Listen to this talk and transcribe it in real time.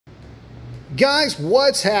Guys,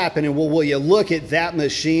 what's happening? Well, will you look at that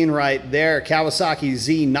machine right there, Kawasaki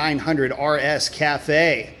Z900 RS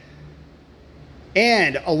Cafe.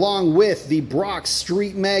 And along with the Brock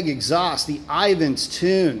Street Mag exhaust, the Ivan's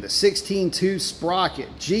Tune, the 16.2 sprocket,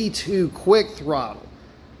 G2 quick throttle,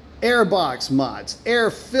 airbox mods,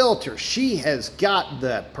 air filter. She has got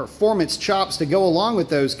the performance chops to go along with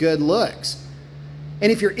those good looks.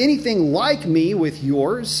 And if you're anything like me with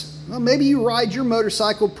yours, well, maybe you ride your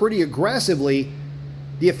motorcycle pretty aggressively.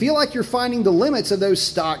 Do you feel like you're finding the limits of those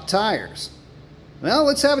stock tires? Well,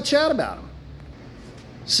 let's have a chat about them.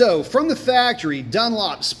 So, from the factory,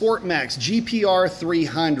 Dunlop Sport Max GPR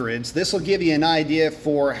 300s. This will give you an idea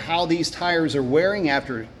for how these tires are wearing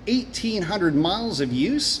after 1,800 miles of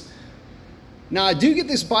use. Now, I do get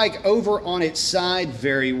this bike over on its side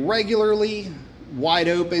very regularly, wide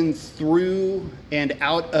open through and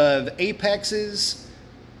out of apexes.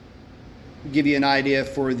 Give you an idea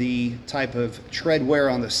for the type of tread wear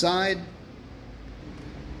on the side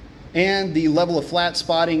and the level of flat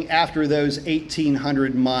spotting after those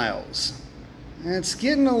 1,800 miles. It's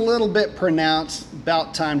getting a little bit pronounced.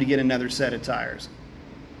 About time to get another set of tires.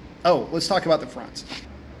 Oh, let's talk about the fronts.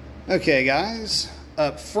 Okay, guys,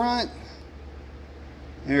 up front,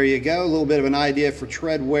 there you go. A little bit of an idea for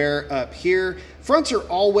tread wear up here. Fronts are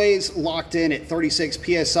always locked in at 36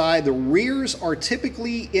 PSI. The rears are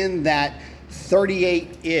typically in that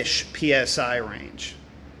 38-ish PSI range.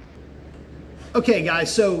 Okay,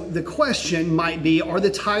 guys, so the question might be, are the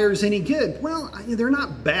tires any good? Well, they're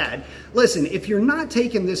not bad. Listen, if you're not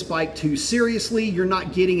taking this bike too seriously, you're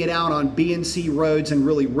not getting it out on B and C roads and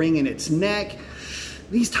really wringing its neck,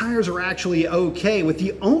 these tires are actually okay. With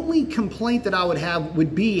the only complaint that I would have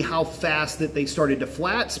would be how fast that they started to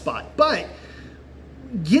flat spot. But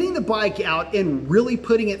getting the bike out and really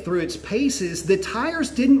putting it through its paces, the tires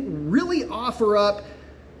didn't really offer up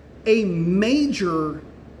a major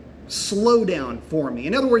slowdown for me.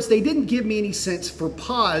 In other words, they didn't give me any sense for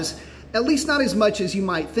pause, at least not as much as you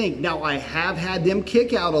might think. Now, I have had them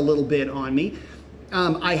kick out a little bit on me.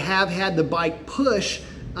 I have had the bike push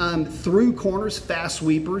through corners, fast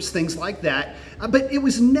sweepers, things like that. But it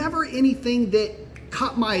was never anything that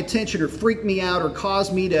caught my attention or freaked me out or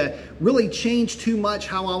caused me to really change too much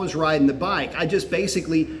how I was riding the bike. I just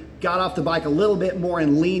basically got off the bike a little bit more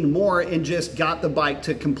and leaned more and just got the bike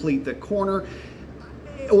to complete the corner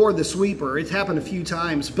or the sweeper. It's happened a few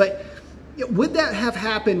times, but would that have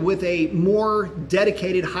happened with a more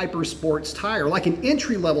dedicated hyper sports tire, like an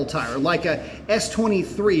entry-level tire, like a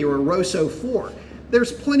S23 or a Rosso 4?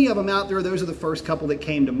 There's plenty of them out there. Those are the first couple that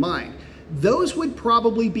came to mind. Those would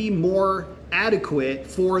probably be more adequate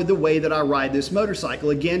for the way that I ride this motorcycle,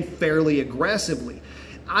 again, fairly aggressively.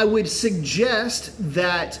 I would suggest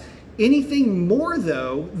that anything more,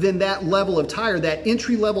 though, than that level of tire, that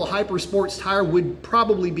entry-level hyper sports tire, would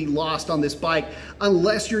probably be lost on this bike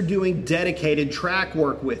unless you're doing dedicated track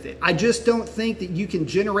work with it. I just don't think that you can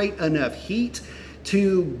generate enough heat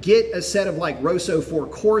to get a set of like Rosso 4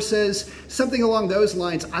 Corsas, something along those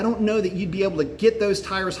lines. I don't know that you'd be able to get those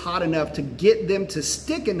tires hot enough to get them to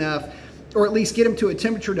stick enough, or at least get them to a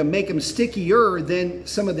temperature to make them stickier than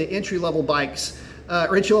some of the entry-level bikes,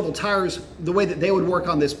 or entry-level tires, the way that they would work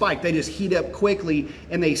on this bike. They just heat up quickly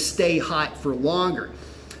and they stay hot for longer.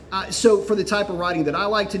 So for the type of riding that I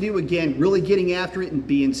like to do, again, really getting after it in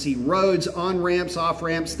B and C roads, on ramps, off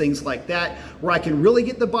ramps, things like that, where I can really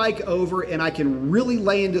get the bike over and I can really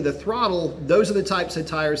lay into the throttle, those are the types of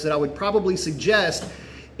tires that I would probably suggest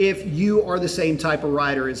if you are the same type of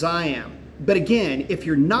rider as I am. But again, if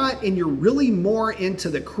you're not and you're really more into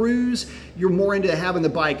the cruise, you're more into having the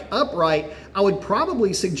bike upright, I would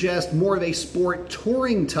probably suggest more of a sport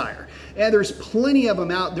touring tire. And there's plenty of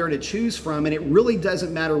them out there to choose from, and it really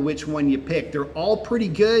doesn't matter which one you pick. They're all pretty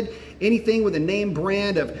good. Anything with a name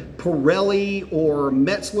brand of Pirelli or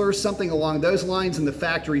Metzler, something along those lines in the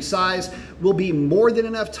factory size, will be more than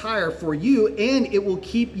enough tire for you, and it will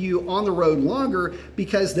keep you on the road longer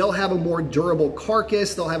because they'll have a more durable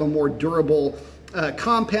carcass, they'll have a more durable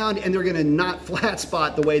compound, and they're going to not flat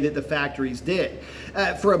spot the way that the factories did.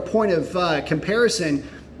 For a point of comparison,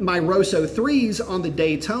 my Rosso 3s on the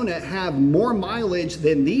Daytona have more mileage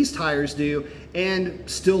than these tires do and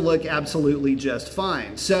still look absolutely just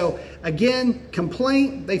fine. So again,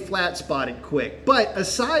 complaint, they flat spotted quick. But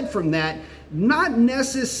aside from that, not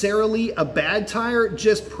necessarily a bad tire,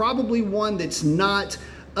 just probably one that's not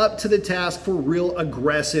up to the task for real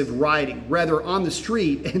aggressive riding, rather on the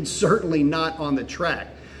street and certainly not on the track.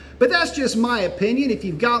 But that's just my opinion. If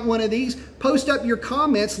you've got one of these, post up your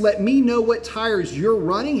comments. Let me know what tires you're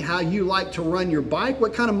running, how you like to run your bike,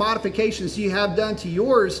 what kind of modifications do you have done to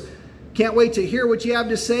yours, Can't wait to hear what you have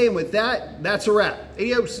to say. And with that, that's a wrap.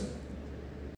 Adios.